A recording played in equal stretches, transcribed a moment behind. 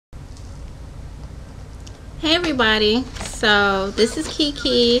Hey everybody, so this is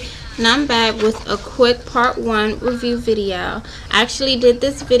Kiki and I'm back with a quick part 1 review video. I actually did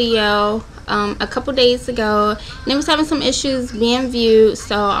this video a couple days ago and it was having some issues being viewed,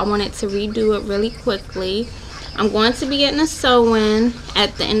 so I wanted to redo it really quickly. I'm going to be getting a sew-in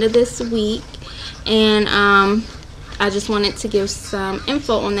at the end of this week, and I just wanted to give some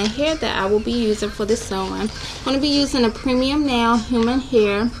info on the hair that I will be using for the sew-in. I'm going to be using a premium nail human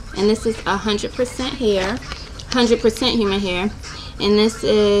hair, and this is 100% hair, 100% human hair, and this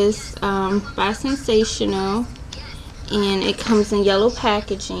is by Sensational, and it comes in yellow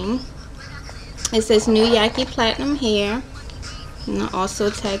packaging. It says new YAKI Platinum hair, and also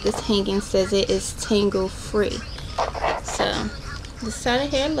tag is hanging, says it is tangle free. So this is how the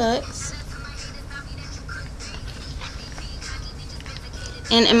hair looks.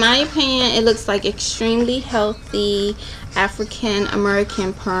 And in my opinion, it looks like extremely healthy African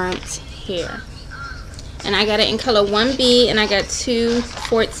American permed hair. And I got it in color 1B, and I got two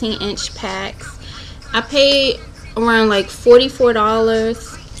 14-inch packs. I paid around like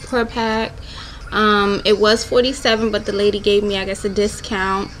 $44 per pack. It was $47, but the lady gave me, I guess, a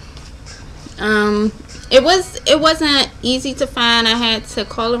discount. It wasn't easy to find. I had to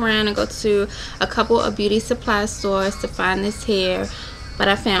call around and go to a couple of beauty supply stores to find this hair, but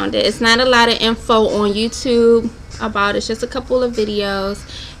I found it. It's not a lot of info on YouTube about it. It's just a couple of videos.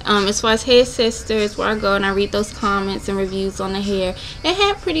 As far as Hair Sisters, where I go and I read those comments and reviews on the hair, it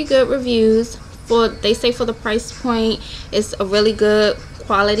had pretty good reviews. They say for the price point, it's a really good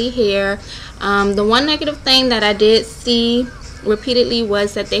quality hair. The one negative thing that I did see repeatedly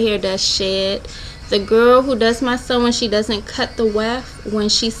was that the hair does shed. The girl who does my sewing, she doesn't cut the weft when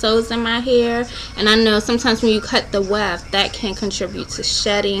she sews in my hair, and I know sometimes when you cut the weft, that can contribute to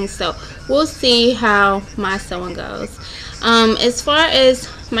shedding. So we'll see how my sewing goes. As far as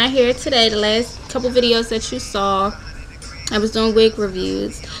my hair today, the last couple videos that you saw, I was doing wig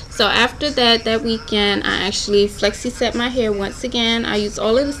reviews. So after that weekend, I actually flexi set my hair once again. I used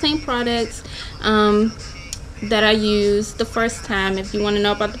all of the same products that I used the first time. If you want to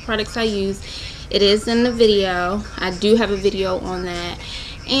know about the products I use, it is in the video. I do have a video on that.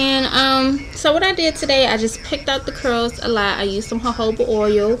 And so what I did today, I just picked out the curls a lot. I used some jojoba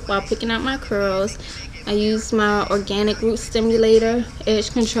oil while picking out my curls. I used my organic root stimulator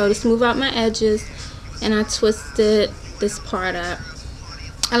edge control to smooth out my edges, and I twisted this part up.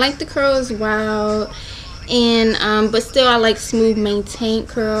 I like the curls wild, and but still I like smooth maintained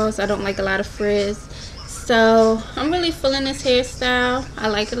curls. I don't like a lot of frizz. So I'm really feeling this hairstyle. I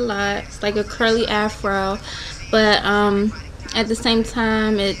like it a lot. It's like a curly afro, but at the same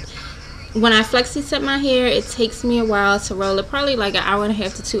time, when I flexi set my hair, it takes me a while to roll it, probably like an hour and a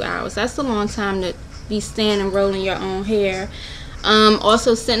half to 2 hours. That's a long time to be standing and rolling your own hair.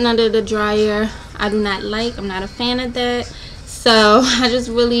 Also sitting under the dryer, I do not like. I'm not a fan of that. So I just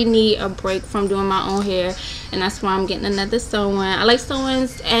really need a break from doing my own hair, and that's why I'm getting another sew-in. I like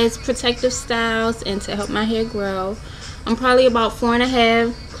sew-ins as protective styles and to help my hair grow. I'm probably about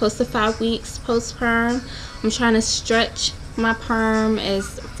 4.5, close to 5 weeks post-perm. I'm trying to stretch my perm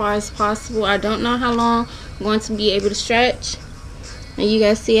as far as possible. I don't know how long I'm going to be able to stretch. And you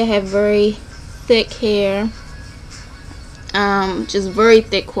guys see I have very thick hair, just very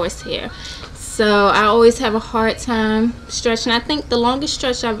thick coarse hair. So I always have a hard time stretching. I think the longest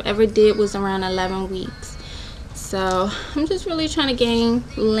stretch I've ever did was around 11 weeks. So I'm just really trying to gain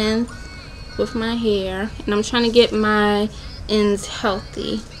length with my hair, and I'm trying to get my ends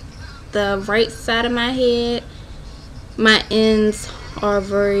healthy. The right side of my head, my ends are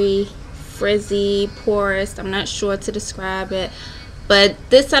very frizzy, porous. I'm not sure to describe it, but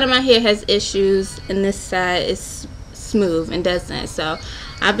this side of my hair has issues and this side is smooth and doesn't. So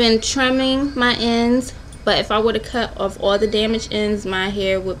I've been trimming my ends, but if I would have cut off all the damaged ends, my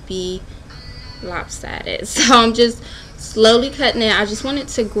hair would be lopsided. So I'm just slowly cutting it. I just want it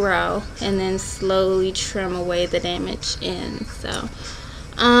to grow and then slowly trim away the damaged ends. So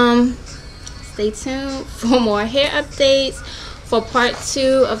stay tuned for more hair updates for part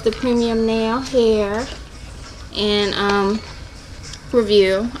 2 of the premium nail hair and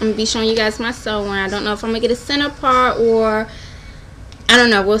review. I'm gonna be showing you guys my sewing. I don't know if I'm gonna get a center part, or I don't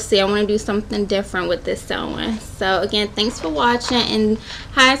know, we'll see. I want to do something different with this sewing. So again, thanks for watching, and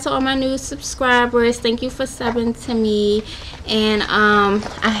hi to all my new subscribers. Thank you for subbing to me, and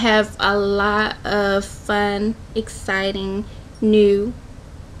I have a lot of fun, exciting new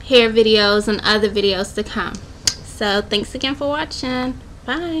hair videos and other videos to come. So thanks again for watching.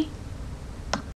 Bye.